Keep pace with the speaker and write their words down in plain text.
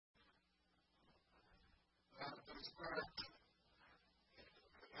Alright.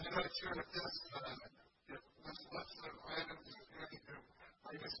 I'm not sure if this, this list of items is going to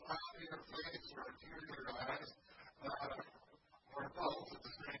bring a smile to your face or a tear to your eyes, or both at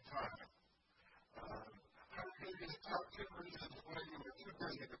the same time. I will give you the top 2 reasons why you were too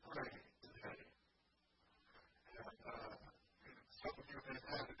busy to pray today. And some of you may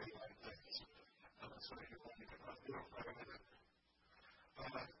have had to be like this. So you want me to do it for a minute.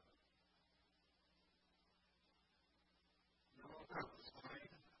 You woke up this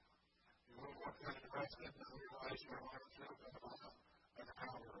morning. You woke up and rested and realized your alarm was about an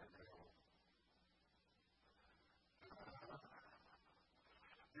hour ago.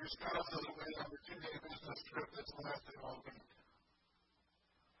 Your spouse is away on a 2-day business trip that's lasted all week.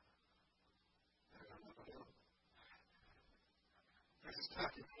 There's a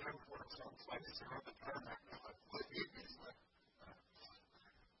stuck in the airport someplace around the tarmac.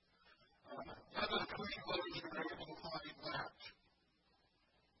 None of the clean clothes you were able to find left.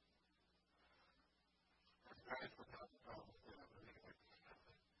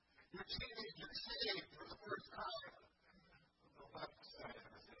 Your teenager saved for the first time. The left side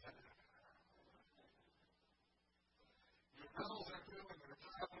of his head. Your bills are due and your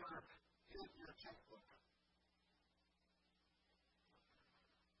traveler hid your checkbook.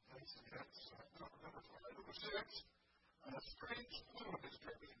 That's number 5. Number 6, a strange fluid is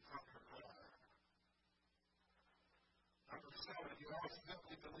dripping from your car. Number 7, you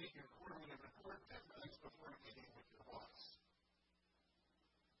accidentally delete your quarterly report 10 minutes before a meeting with your boss.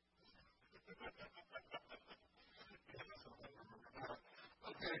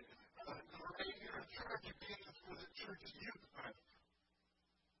 Okay, number 8, you're in charge of games for the church's youth night.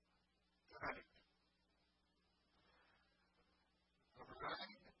 Number 9,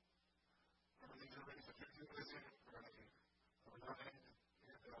 these are ready to do this in Friday. Number 9,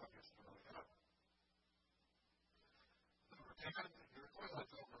 your dog is throwing up. Number 10, your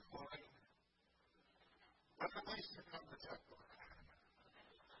toilet's overflowing. But at least you come to checkbook.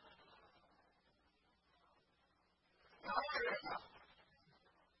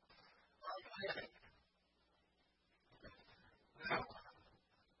 Okay. Now,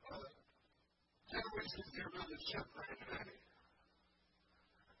 generations of your leadership right today.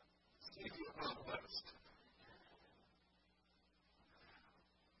 Steve you on the list.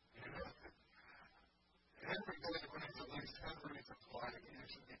 Every day when it's at least 10 reasons why you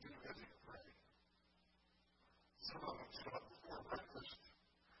should be too busy to pray. Some of them show up before breakfast.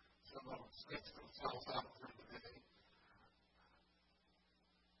 Some of them space themselves out through the day.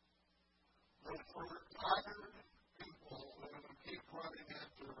 But for tired people who keep running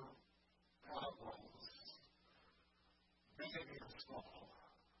into problems, big or small,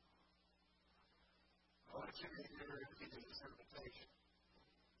 I want you to hear Jesus' invitation.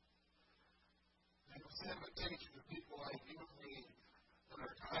 And it's an invitation to people like you and me that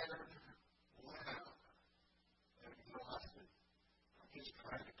are tired, worn out, and exhausted from just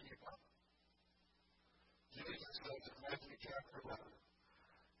trying to keep up. Jesus says in Matthew chapter 11,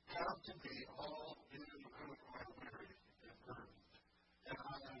 "Come to me, all you who are weary and burdened, and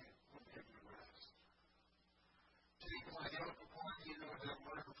I will give you rest. Take my yoke upon you and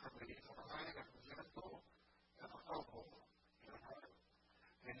learn from me, for I am gentle and humble in heart,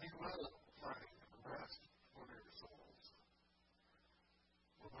 and you will find rest for your souls.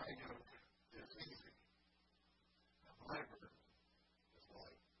 For my yoke is easy, and my burden is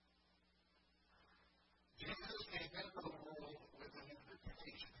light." Jesus came into the world with an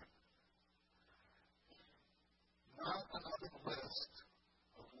invitation, not another list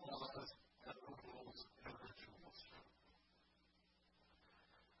of laws and rules and rituals.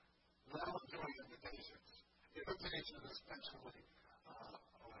 Now enjoy invitations. Invitations especially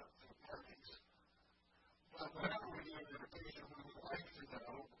to parties. But whenever we do an invitation, we would like to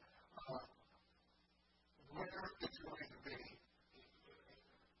know where it's going to be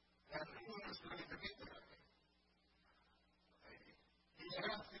and who is going to be there. You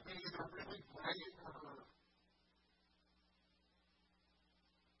have to be either really brave or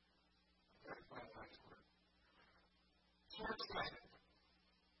short-sighted.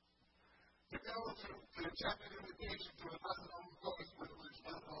 To go to accept an invitation to an unknown place where there's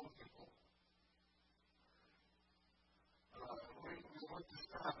unknown people. We want to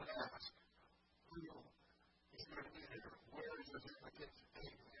stop and ask, who is going to be here? Where is this invitation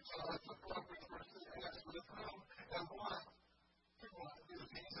taking me? So it's appropriate for us to ask for the room and why. Is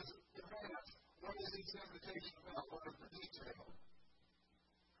Jesus invite us? What is his invitation about? What is the detail?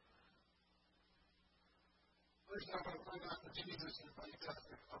 First, I want to point out that Jesus invites us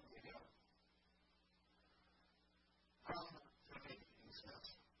to come to him. Come to me, he says.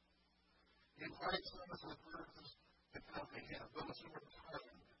 He invites us with words to comprehend. Those who are tired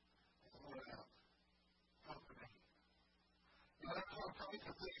and worn out, come to me. You know, there's all kinds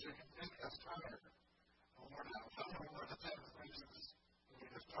of things that can make us tired and worn out. Some of them are the type of things that we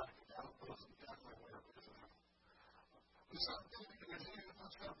just talked about. Those are definitely where it is at. But something is even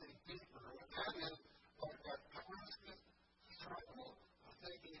something deeper, and that is that constant struggle of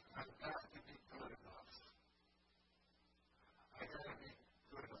thinking I've got to be good enough. I got to be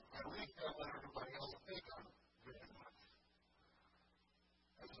good enough. I leave that let everybody else think I'm good enough,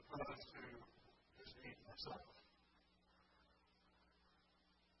 as opposed to just being myself.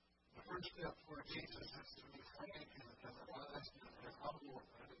 The first step for Jesus is to be frank and honest and humble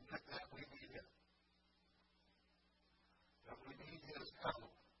and admit that we need it. That we need His help,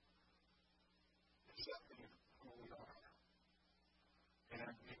 accepting who we are,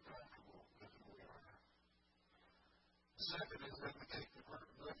 and be comfortable with who we are. The second is that we take the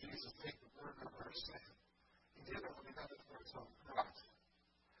burden, let Jesus take the burden of our sin. He did it when He got it for His own cross.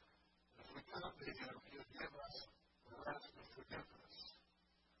 If we come to Him, He'll give us the rest of forgiveness.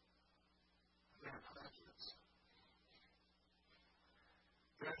 Their conscience.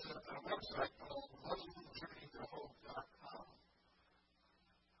 There's a website called MuslimJourneyToHope.com.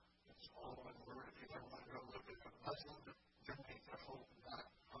 It's all one word if you don't want to go look at it.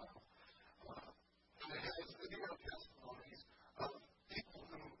 MuslimJourneyToHope.com. And it has video testimonies of people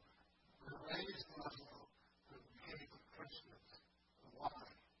who were raised Muslim who became Christians. And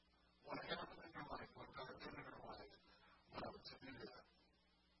why? What happened in their life? What God did in their life? To do that.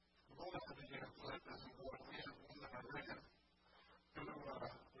 One of the examples is one we have one in Iran who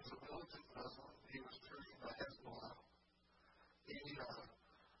was a militant Muslim. He was trained by Hezbollah. He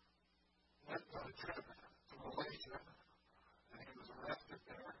went on a trip to Malaysia, and he was arrested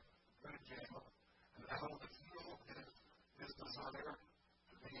there, put in jail, and held to fuel his desire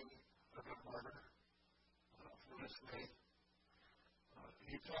to be a good martyr for his faith.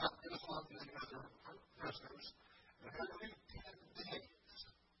 He taught Islam to the other prisoners, and every 10 days,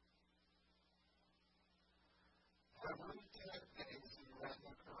 he read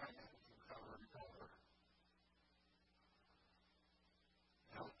the Quran from cover to cover.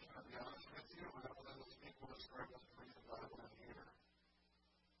 Now, can I be honest with you? I'm one of those people that struggles to read the Bible in here.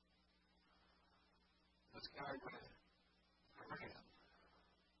 This guy read the Quran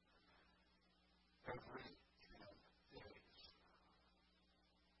every 10 days.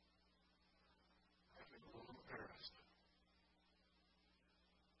 I get a little embarrassed.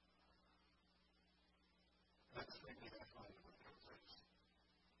 That's the thing I find with those things.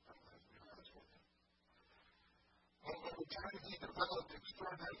 I'm going to be honest with you. Well, over time, he developed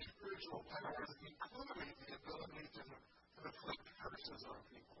extraordinary spiritual powers, including the ability to inflict curses on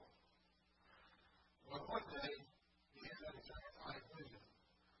people. Well, one day, he had a terrifying vision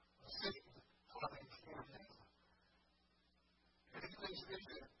of Satan coming for him. And in his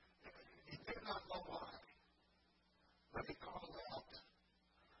vision, he did not know why, but he called out,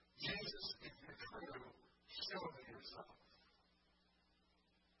 Jesus, if you're true, show me yourself.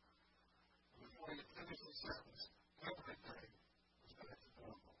 And before he finished the sentence, everything was back to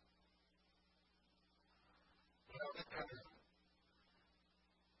normal. But how did that happen?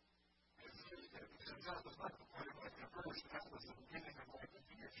 That was not the point of my conversion. That was the beginning of my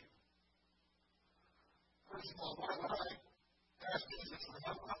confusion. First of all, why would I ask Jesus for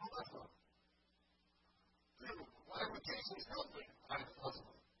help? I'm a Muslim. Two, why would Jesus help me? I'm a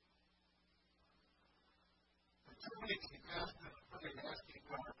Muslim. For 2 weeks, he asked me, asking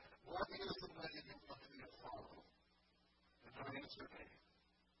God, what is the way you want me to follow? And no answer came.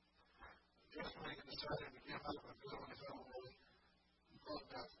 Just when he decided to give up and go his own way, he felt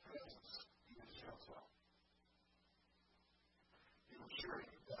God's presence. He was just up. He was sure he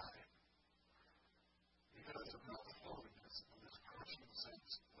would die because of not the holiness of his personal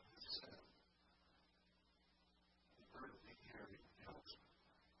sense of his sin. The burden he carried guilt.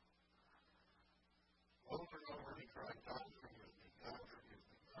 Over and over he cried, God forgive me, God forgive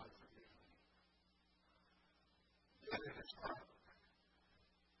me, God forgive me. Yet in his heart,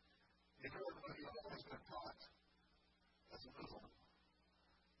 he heard what he always been taught as a Muslim.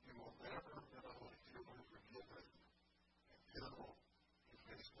 You will never know if you were forgiven until you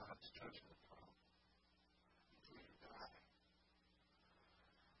face God's judgment throne, until you die.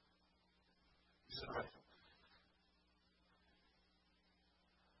 He said, I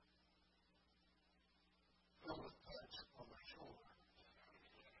felt a touch on my shoulder.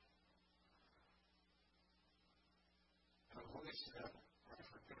 And a voice said, I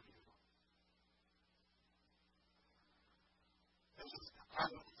forgive you. I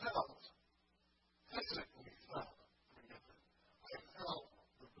felt, physically felt forgiven. I felt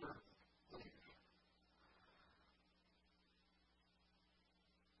the burden leave.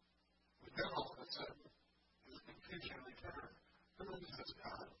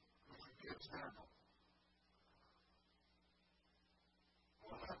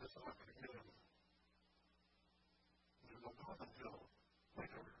 is not forgiven. We will not until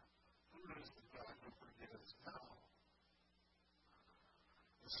later. Who is the God who forgives now?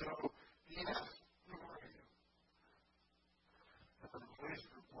 And so he asked, who are you? And the voice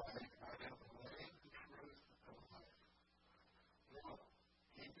replied, I am the way, the truth, and the life. Well,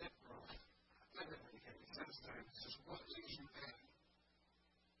 he did wrong. Then he says to him, he says, what is your name?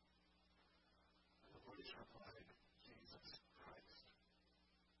 And the voice replied, Jesus Christ.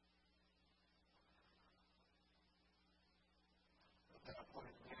 At that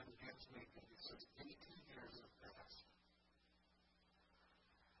point, the man begins speaking. He says, 18 years have passed.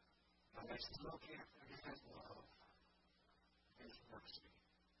 And I still can't forget his love, his mercy.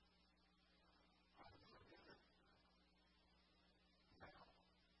 I'm forgiven now.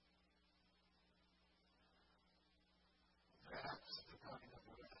 That's the kind of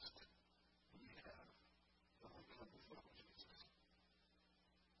rest we have when we come before Jesus.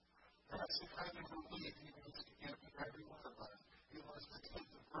 That's the kind of relief he wants to give to every one of us. He wants to take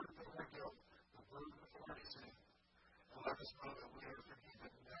the burden of our guilt, the burden of our sin, and let us know that we are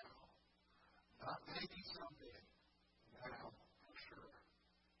forgiven now. Not maybe someday, now for sure.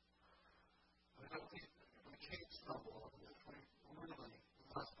 But we can't stumble over this. We really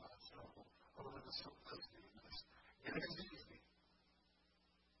must not stumble over the simplicity of this. It is easy.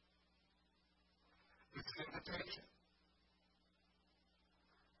 It's an invitation.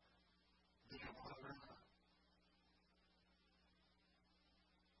 Do you want to learn that?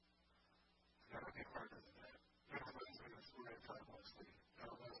 It's got to be harder than that. Everybody's going to see that God Wesley.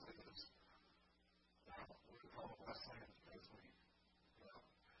 God Wesley is, we call him Wesleyan because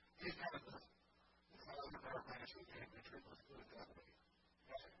he's kind of the father of our ministry in Cambridge. Let's put it that way.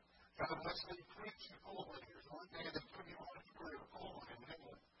 God Wesley preached to coal miners. One day they put him on a tour of coal in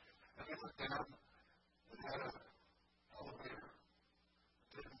England. And they went down and had an elevator.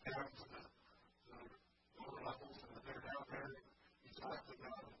 Took him down to the lower levels, and when they're down there, he talked to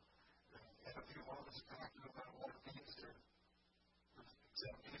them. And a few moments talking about what it means to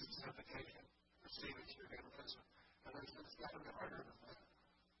accept Jesus' invitation, receive his forgiveness. And it's got to be harder than that.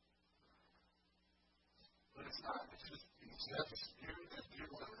 But it's not. It's just, he says, you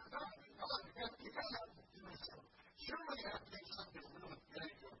want to not. You got to do something. Surely you have to do something really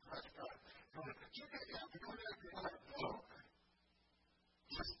big to impress God. You have to go there if you want to go.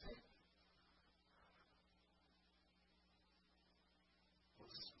 Just think.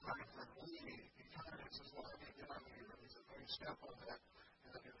 It's right for me. He kind of says, well, I need to get on here. He said, you step on that. And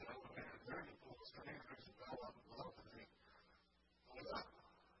then you're going to open it. There he pulls the name. There's a bell on the bottom of it. Hold up.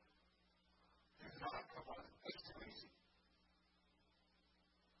 He's not. Come on. It's too easy.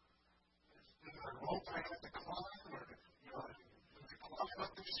 Is there a rope I have to climb? Or, climb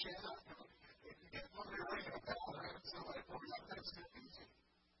up this shaft? You get one of your ring and a bell around it. So like, well, that's too easy.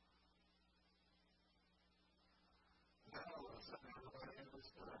 No, it's not everybody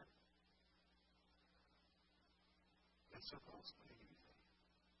understood. It's supposed to be easy.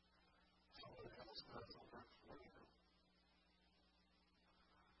 Somebody else does the work for you.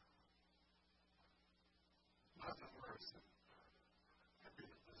 Nothing worse than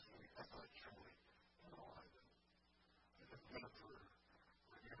being this week. I thought, surely, I've been good for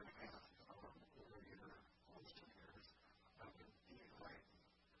a year and a half, over a year, almost 2 years. I've been eating right and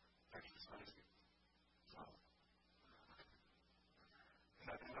exercising. So, and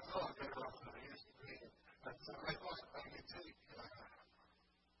I felt better off than I used to be. And so I thought I could take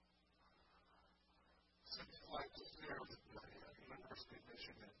 6 flights of stairs at the University of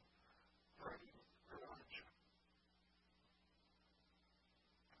Michigan parking garage.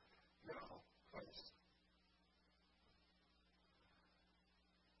 Because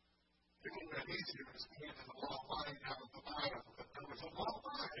it would have been easier to stand in a long line down at the bottom, but there was a long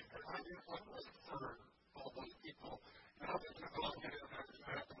line, and I didn't want to wait for all those people. They took long to get in there, so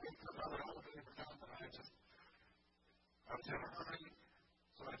I had to wait for another elevator down, and I was in a hurry,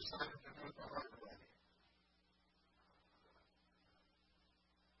 so I decided to do it the hard way.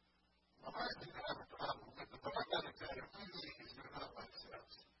 Well, I didn't have a problem with it, but I got to tell you, it was easy to not like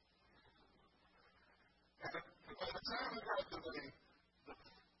steps. And by the time I got to the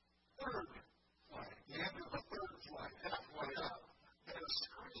third flight, the end of the third flight, halfway up, they were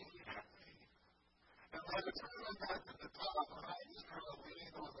screaming at me. And by the time I got to the top, I was kind of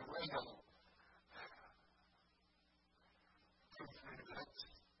leaning on the rail. 2 or 3 minutes.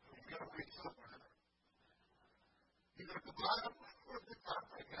 You've got to wait somewhere. Either at the bottom or at the top,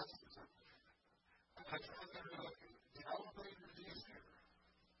 I guess. And I tried to look. The elevator is easier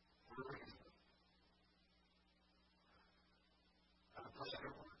for a reason. And the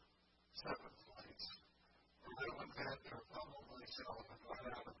later one, 7 flights. Or they went back to a bubble myself and got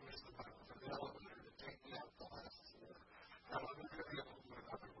out of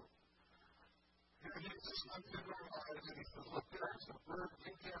some people are lives, and he says, look, there is a burden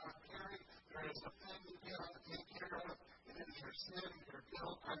you cannot carry, there is a thing you cannot take care of, it is your sin, your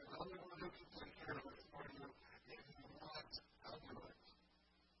guilt, I'm the only one who can take care of it for you. If you want, I'll do it.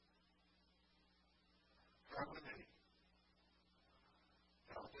 Come with me.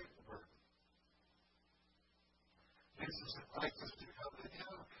 I'll take the burden. Jesus invites us to come to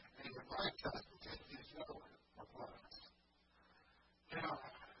him, and he invites us to take his yoke upon us. Now,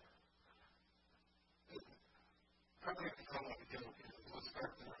 how many of you know what a yoke is? Let's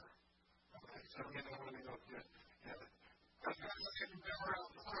start there. Okay, so you know what a yoke is. Because if you've been around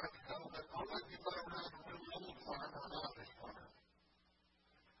the farm, you know that unless you've been around a really old farm or an Amish farm,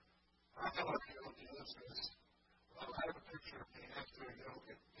 I know what a yoke is. I have a picture of me next to a yoke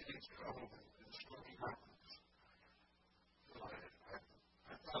at East Cove in Smoky Mountains. So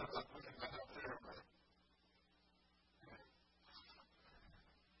I thought about putting that up there, but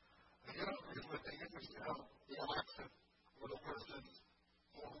the yoke is what they use to help the oxen or the person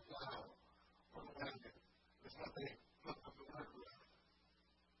pull the plow or the wagon. It's what they put them to work with.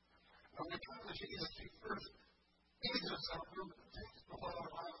 When we come to Jesus, he first gives us our room to take the load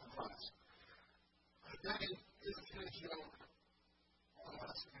off of us. And then he gives his yoke on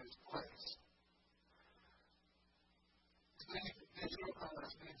us in his place. His yoke on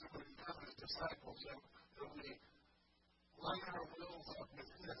us means that we become his disciples, that we line our wills up with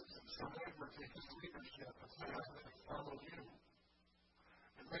his and surrender to his leadership and say, I'm going to follow you.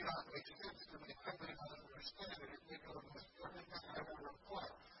 It may not make sense to me, I may not understand it, it may go against everything I've ever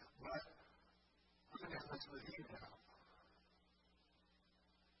thought, but I'm going to listen to you now.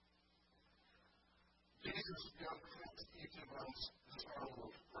 Jesus yoke fits each of us as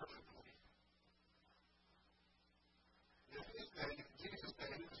followers perfectly. If his day, Jesus'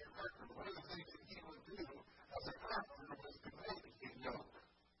 day, was a record, one of the things that he would do as a carpenter was to make a yoke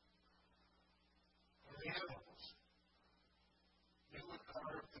for the animals. He would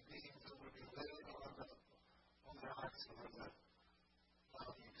carve the beams that would be laid on the oxen or the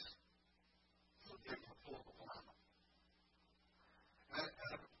donkeys so they could pull the plow. And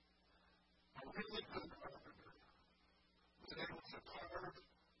a really good carpenter was able to carve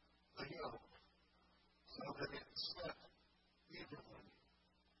the yoke so that it set evenly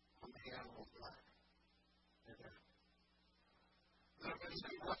on the animal's back. Now, if they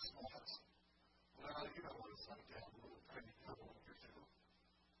say rough spots, well, you know what it's like to have a little tiny pebble in your shoe.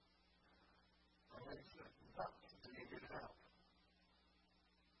 Or maybe it's not until you get it out.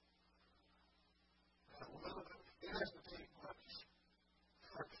 It has to take much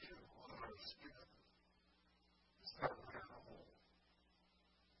friction on our skin to start around a hole.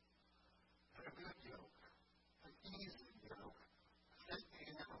 And a good yoke, an easy yoke, fit the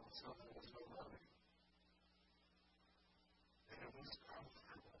animal so there was no running. And it was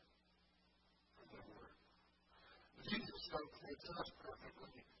comfortable for the word. Jesus yoke fits us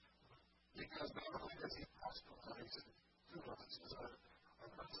perfectly because not only does he customize it to us as our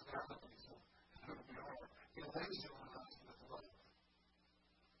personalities and who we are, he lays it on us with love.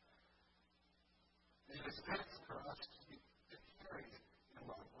 It is meant for us to carry it in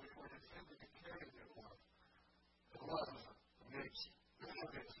love. We were intended to carry it in love. And love makes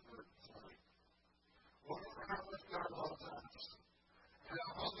burdens light. When we're not with God, love us. And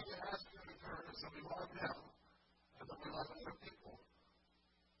all we ask in return is that we love him and that we love other people.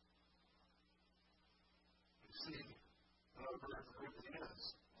 You see, our burden really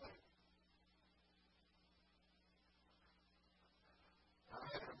is light.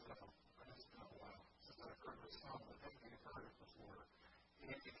 It's been a while since I've heard this song, but I think you've heard it before.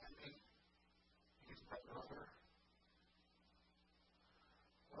 Andy Henry, he's my brother.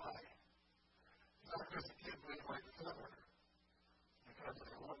 Why? Not because the kid made my cover, because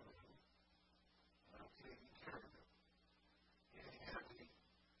I love him. And I'm taking care of him. Andy Henry,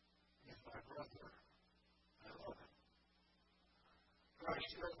 he's my brother. I love him.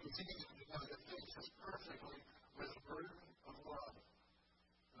 Christ yoke is easy because it fits us perfectly with a burden of love.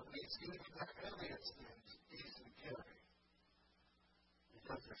 It makes even the heaviest things easy to carry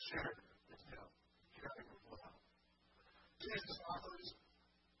because they're shared with him, carried with love. Jesus offers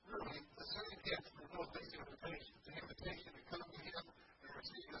really the same gift for both these invitations. The invitation to come to him and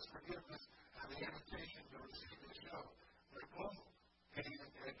receive his forgiveness and the invitation to receive his yoke. They're both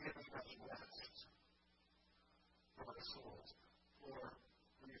giving us rest for our souls, for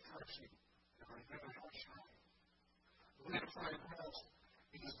refreshing and renewing our strength. The way to find rest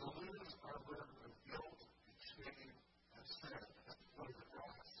is to lose our burden of guilt and shame and sin at the foot of the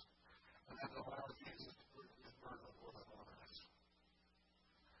cross, and then allow Jesus to put his burden of love on us.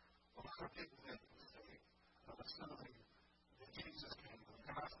 A lot of people make the mistake of assuming that Jesus came, the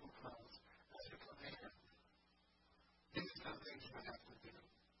gospel comes as a command, some things you have to do.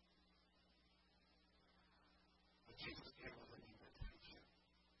 But Jesus gave us an invitation.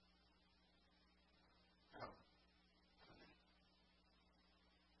 Come to me.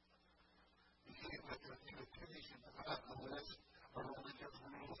 He gave us an invitation to not a list of religious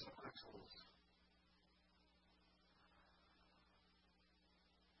rules and rituals.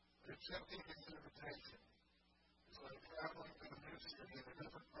 Accepting his invitation is like traveling to a new city in a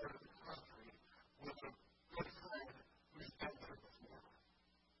different part of the country with a good friend who's been there before.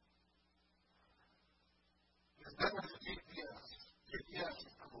 It's better than GPS. GPS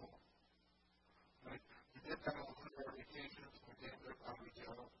is cool. Like, we did that on one of our vacations. We did it on the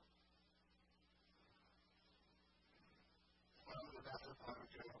go. That's a fun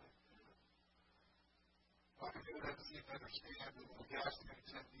go. You have to understand that the gas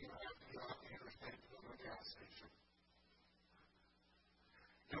station, you have to be off the interstate to go to a gas station.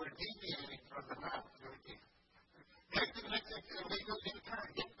 You were deviating from the route. Get to the next exit, and they go to the turn.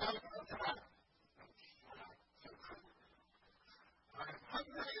 Get back on track. I'm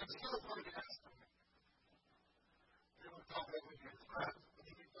hungry and still going to ask them. You don't talk that with your friend, but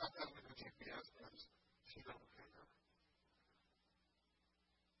you can talk that with the GPS because she don't care.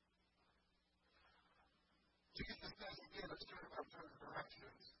 Jesus doesn't give us certain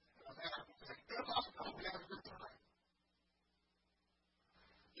directions. And then I say, good luck, hope you have a good time.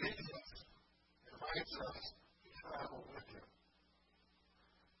 Jesus invites us to travel with him,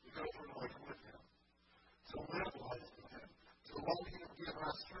 to go through life with him, to live life with him, to let him give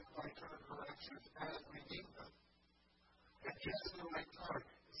us turn-by-turn directions as we need them. And just the right time,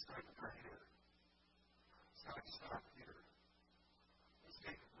 it's not right here. It's not stop here. Let's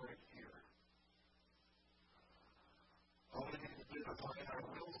take a break here. All we need to do is line our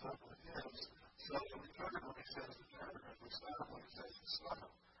wheels up with him so that we turn when he says to turn, and we stop when he says to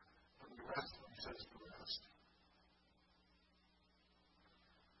stop, and we rest when he says to rest.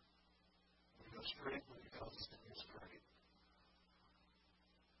 We go straight when he tells us to go straight.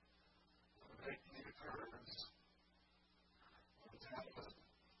 When the right need occurs, when it's happened,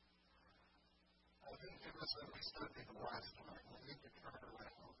 I think it was when we stood in the last time, we need to turn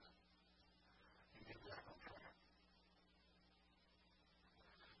around and get back on track.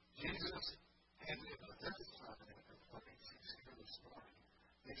 Jesus ended with this Sunday at 26 this morning.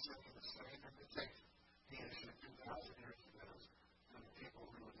 He sent him the same invitation he issued 2,000 years ago to the people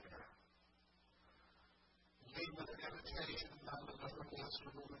who were there. He gave them an invitation not another list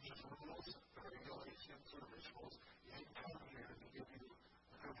of religious rules, regulations, or rituals. He didn't come here to give you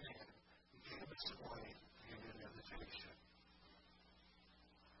a command. He came this morning to give you an invitation.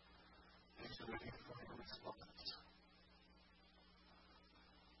 He's ready for your response.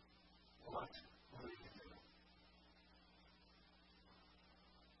 What will you do?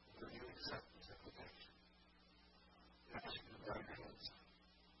 Will you accept this invitation? Ask you to bow your heads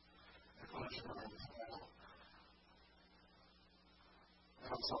and close your eyes now.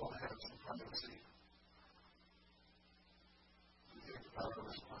 Let's all have some privacy. We think about our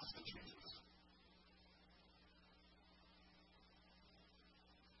response to Jesus.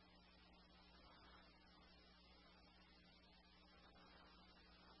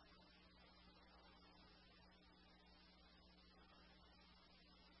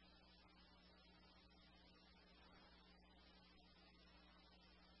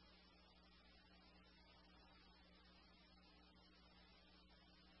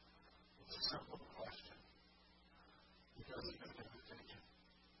 It's a simple question. Because of an invitation.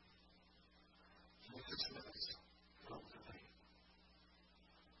 Jesus says, come to me.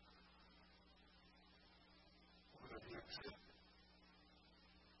 Will you accept it?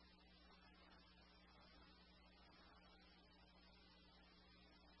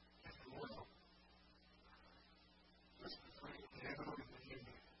 If you will, just between you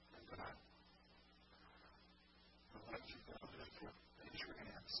and God, I'll let you go to raise your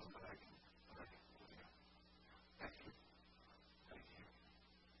hand so that I can pray with you. Thank you. Thank you.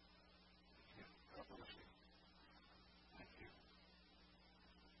 Thank you. God bless you. Thank you.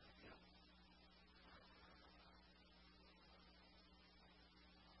 Thank you.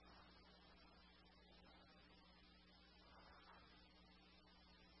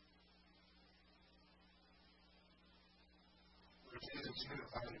 Lord Jesus, you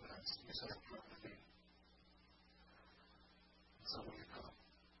invited us. You said, come to me. And so we come.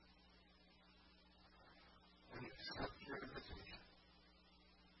 We accept your invitation.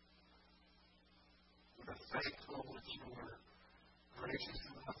 We're thankful that you were gracious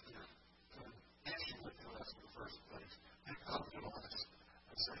enough to issue it to us in the first place. And come to us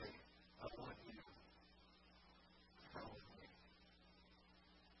and say, I want you to come with me.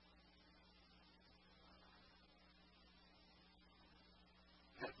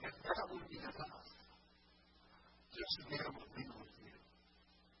 to be able to be with you.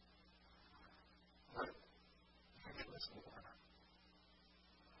 But forgive us, Lord.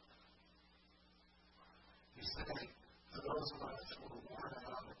 You say, to those of us who are worn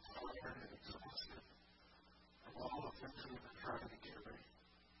out and tired and exhausted from all the things we've been trying to carry,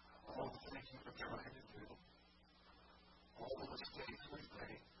 all the things we've been trying to do, all the mistakes we've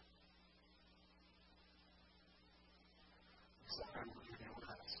made, sometimes we give you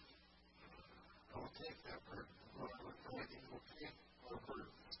rest. Don't take that burden. Lord, we're praying you will take our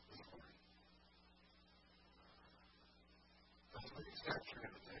burdens this morning. That's what you accept your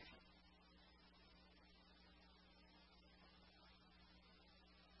invitation.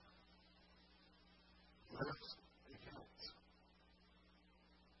 Lift the guilt.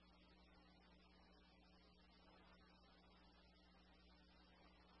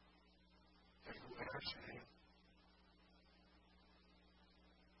 Take away our shame.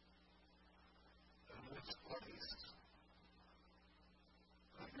 And in its place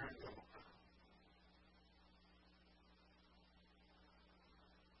of your yoke,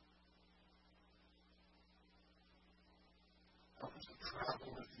 help us to travel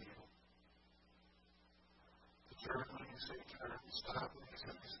with you. The journey you say turn, stop and